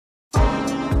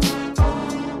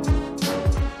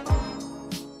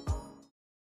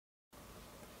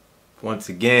Once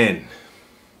again,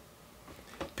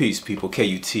 peace people,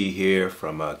 k.u.t here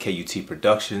from k.u.t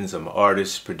Productions. I'm an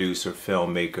artist, producer,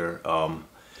 filmmaker, and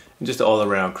just an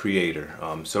all-around creator.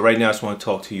 So right now I just want to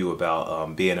talk to you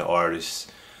about being an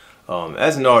artist.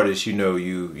 As an artist, you know,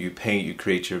 you paint, you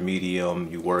create your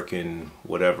medium, you work in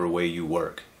whatever way you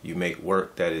work. You make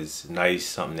work that is nice,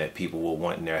 something that people will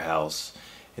want in their house,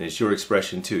 and it's your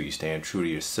expression too. You stand true to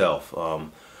yourself.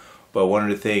 But one of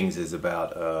the things is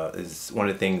one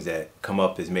of the things that come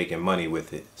up is making money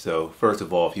with it. So first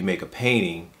of all, if you make a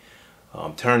painting,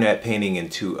 turn that painting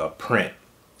into a print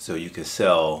so you can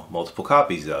sell multiple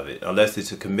copies of it. Unless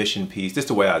it's a commission piece, this is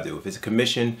the way I do. If it's a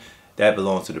commission, that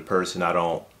belongs to the person. I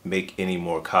don't make any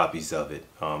more copies of it.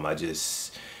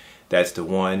 That's the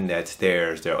one, that's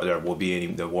theirs. There won't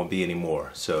be any more.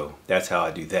 So that's how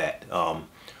I do that.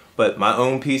 But my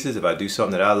own pieces, if I do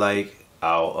something that I like,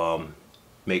 I'll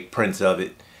make prints of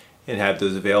it and have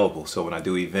those available. So when I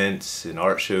do events and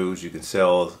art shows, you can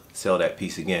sell that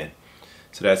piece again.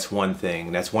 So that's one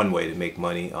thing. That's one way to make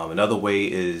money. Another way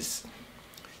is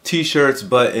t-shirts,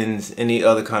 buttons, any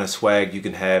other kind of swag you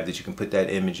can have that you can put that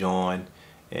image on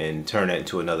and turn that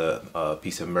into another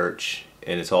piece of merch.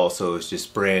 And it's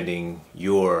just branding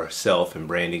yourself and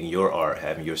branding your art,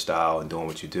 having your style and doing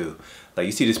what you do. Like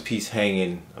you see this piece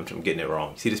hanging, I'm getting it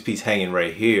wrong. You see this piece hanging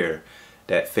right here,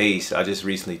 that face, I just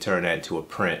recently turned that into a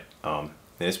print. And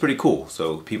it's pretty cool.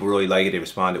 So people really like it, they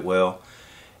responded well.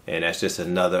 And that's just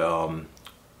another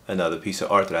piece of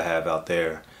art that I have out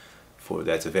there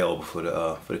that's available for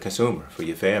the consumer, for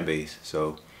your fan base.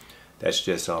 So that's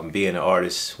just being an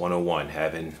artist 101,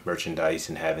 having merchandise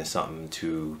and having something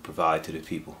to provide to the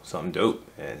people, something dope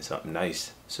and something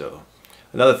nice. So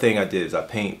another thing I did is I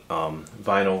paint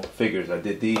vinyl figures. I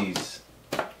did these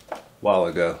a while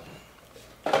ago.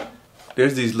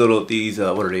 There's these what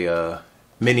are they,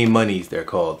 mini monies they're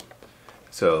called.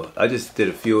 So I just did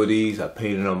a few of these. I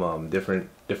painted them different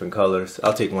colors.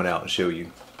 I'll take one out and show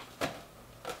you.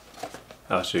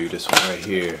 I'll show you this one right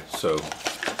here. So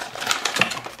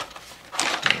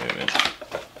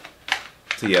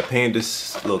yeah, I painted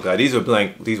this little guy. These were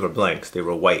blanks. They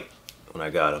were white when I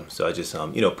got them. So I just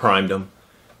primed them.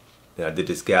 Then I did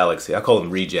this galaxy. I call them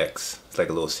rejects. It's like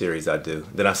a little series I do.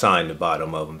 Then I signed the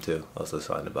bottom of them too. Also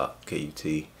signed about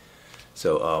k.u.t.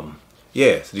 So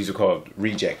yeah, so these are called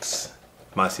rejects,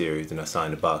 my series. And I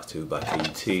signed the box too by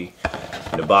k.u.t.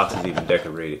 And the box is even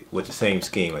decorated with the same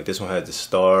scheme. Like this one has the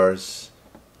stars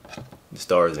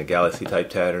and galaxy type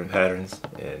patterns,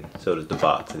 and so does the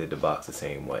box. I did the box the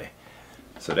same way.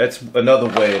 So that's another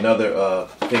way, another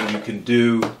thing you can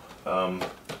do.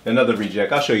 Another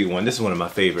reject. I'll show you one. This is one of my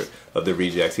favorite of the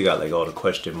rejects. He got like all the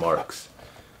question marks.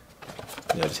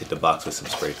 You know, just hit the box with some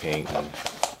spray paint.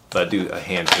 But I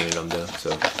hand painted them though,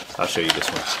 so I'll show you this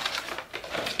one.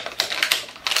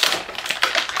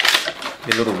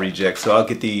 A little reject. So I'll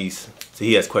get these. So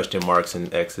he has question marks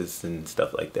and X's and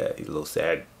stuff like that. He's a little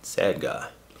sad guy.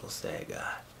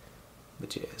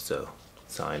 But yeah, so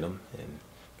sign them and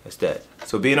that's that.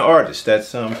 So being an artist,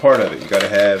 that's part of it. You gotta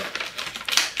have,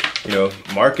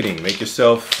 marketing. Make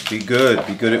yourself be good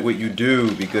at what you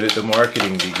do, be good at the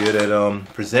marketing, be good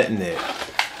at presenting it.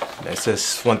 And that's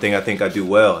just one thing I think I do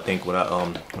well. I think when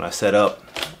I set up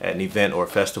at an event or a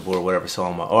festival or whatever,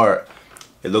 selling my art,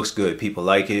 it looks good. People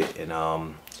like it,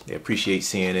 and they appreciate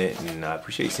seeing it, and I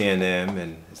appreciate seeing them,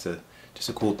 and it's just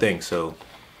a cool thing. So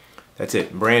that's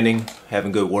it. Branding,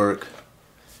 having good work,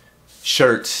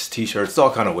 shirts, t-shirts,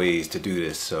 all kind of ways to do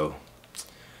this. So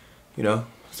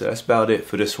so that's about it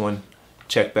for this one.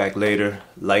 Check back later.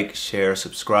 Like, share,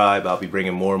 subscribe. I'll be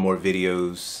bringing more and more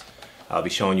videos. I'll be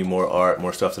showing you more art,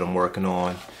 more stuff that I'm working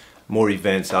on, more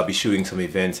events. I'll be shooting some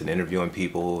events and interviewing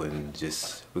people, and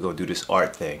we're gonna do this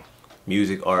art thing.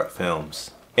 Music, art,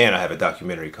 films. And I have a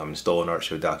documentary coming. Stolen Art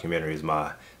Show documentary is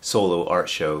my solo art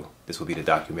show. This will be the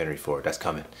documentary for it. That's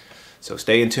coming. So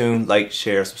stay in tune, like,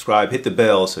 share, subscribe, hit the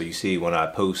bell so you see when I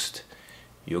post.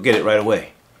 You'll get it right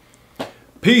away.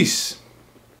 Peace.